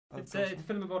It's a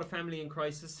film about a family in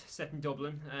crisis set in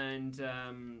Dublin, and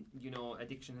you know,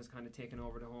 addiction has kind of taken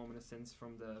over the home in a sense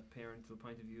from the parental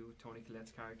point of view. Tony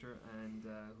Collette's character, and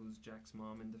who's Jack's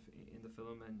mom in the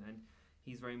film, and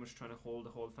he's very much trying to hold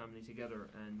the whole family together,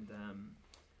 and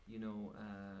you know,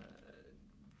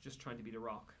 just trying to be the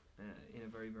rock in a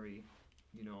very, very,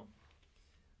 you know,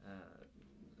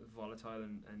 volatile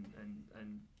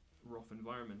and rough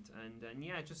environment, and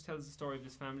yeah, it just tells the story of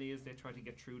this family as they try to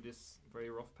get through this very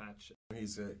rough patch.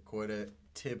 He's quite a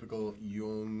typical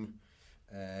young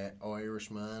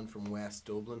Irish man from West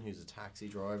Dublin who's a taxi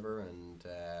driver, and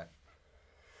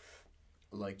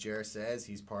like Ger says,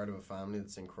 he's part of a family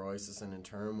that's in crisis and in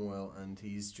turmoil, and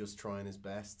he's just trying his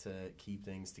best to keep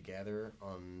things together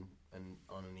on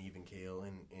an even keel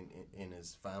in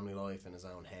his family life, in his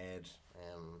own head,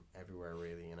 everywhere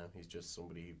really. You know, he's just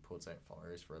somebody who puts out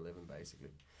fires for a living basically,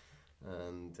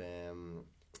 and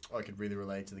I could really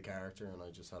relate to the character, and I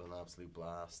just had an absolute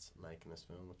blast making this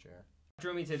film with Ger. What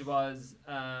drew me to it was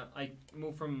I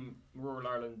moved from rural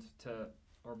Ireland to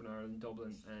urban Ireland,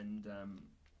 Dublin, and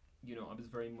you know, I was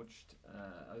very much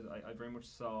I very much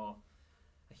saw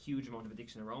a huge amount of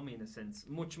addiction around me, in a sense,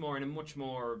 much more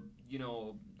you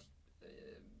know,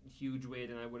 huge way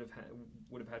than I would have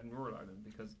had in rural Ireland,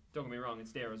 because don't get me wrong,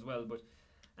 it's there as well, but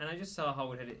and I just saw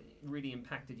how it had really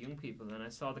impacted young people, and I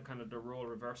saw the kind of the role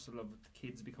reversal of the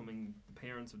kids becoming the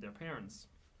parents of their parents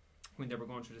when they were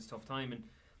going through this tough time, and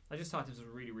I just thought this was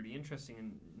really, really interesting,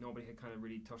 and nobody had kind of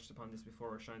really touched upon this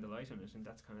before or shined a light on it, and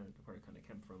that's kind of where it kind of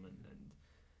came from, and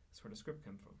that's where the script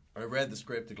came from. I read the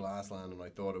script of Glassland, and I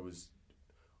thought it was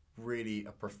really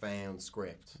a profound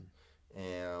script.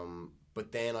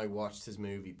 But then I watched his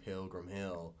movie Pilgrim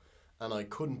Hill, and I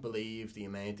couldn't believe the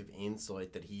amount of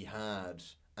insight that he had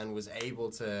and was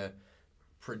able to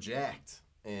project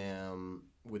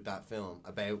with that film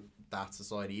about that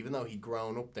society. Even though he'd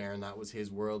grown up there and that was his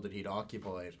world that he'd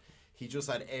occupied, he just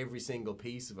had every single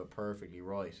piece of it perfectly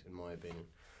right, in my opinion.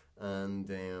 And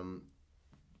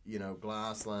you know,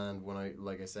 Glassland, when I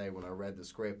read the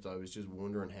script, I was just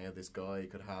wondering how this guy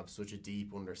could have such a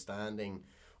deep understanding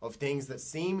of things that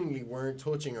seemingly weren't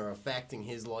touching or affecting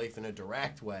his life in a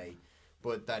direct way,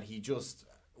 but that he just,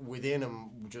 within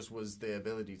him, just was the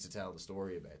ability to tell the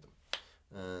story about them.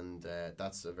 And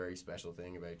that's a very special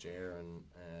thing about Ger, and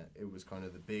it was kind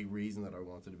of the big reason that I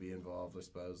wanted to be involved, I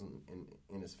suppose,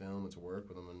 in his film and to work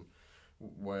with him, and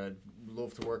why I'd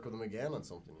love to work with him again on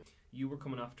something. You were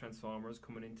coming off Transformers,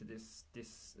 coming into this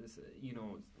you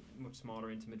know, much smaller,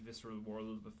 intimate, visceral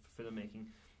world of filmmaking.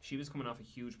 She was coming off a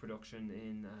huge production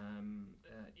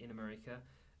in America.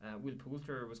 Will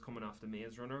Poulter was coming off The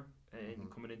Maze Runner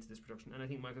and coming into this production, and I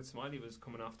think Michael Smiley was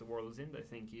coming off The World's End. I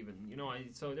think even, you know,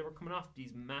 so they were coming off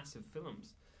these massive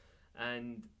films,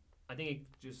 and I think it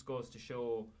just goes to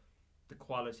show the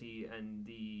quality and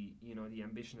the, you know, the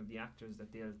ambition of the actors,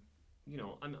 that they'll, you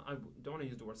know, I don't want to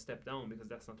use the word step down because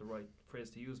that's not the right phrase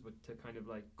to use, but to kind of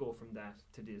like go from that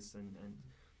to this, and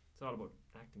it's all about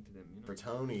acting to them, you know. For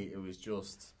Tony, it was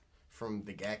just from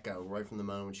the get-go, right from the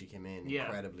moment she came in,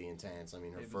 incredibly intense. I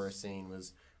mean, her first scene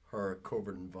was her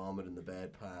covered in vomit in the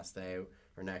bed, passed out.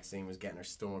 Her next scene was getting her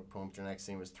stomach pumped. Her next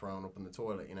scene was thrown up in the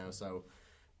toilet, you know. So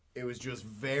it was just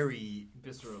very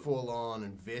visceral, full-on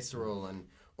and visceral, and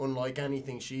unlike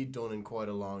anything she'd done in quite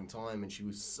a long time, and she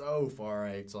was so far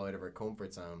outside of her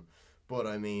comfort zone. But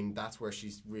I mean, that's where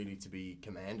she's really to be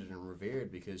commended and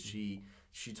revered, because she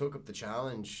took up the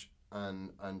challenge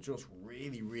and just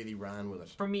really, really ran with it.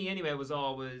 For me anyway, it was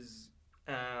always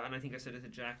and I think I said it to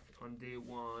Jack on day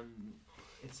one,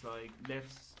 it's like,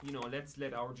 let's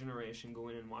let our generation go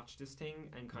in and watch this thing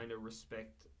and kind of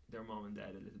respect their mom and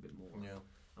dad a little bit more,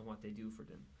 and what they do for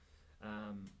them.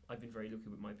 I've been very lucky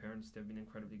with my parents. They've been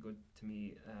incredibly good to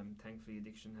me. Thankfully,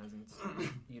 addiction hasn't,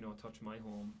 you know, touched my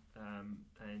home,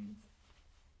 and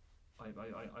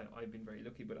I've been very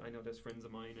lucky. But I know there's friends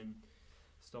of mine and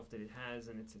stuff that it has,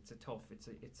 and it's a tough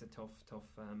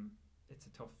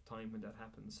time when that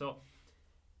happens. So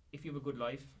if you have a good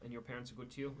life and your parents are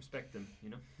good to you, respect them. You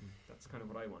know, that's kind of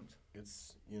what I want.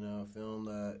 It's, you know, a film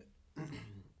that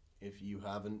if you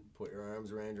haven't put your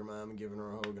arms around your mum and given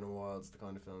her a hug in a while, it's the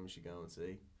kind of film you should go and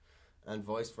see. And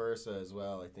vice versa as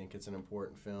well. I think it's an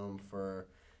important film for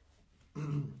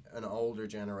an older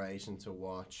generation to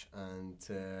watch and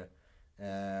to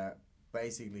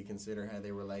basically consider how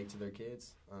they relate to their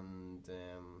kids, and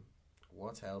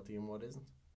what's healthy and what isn't.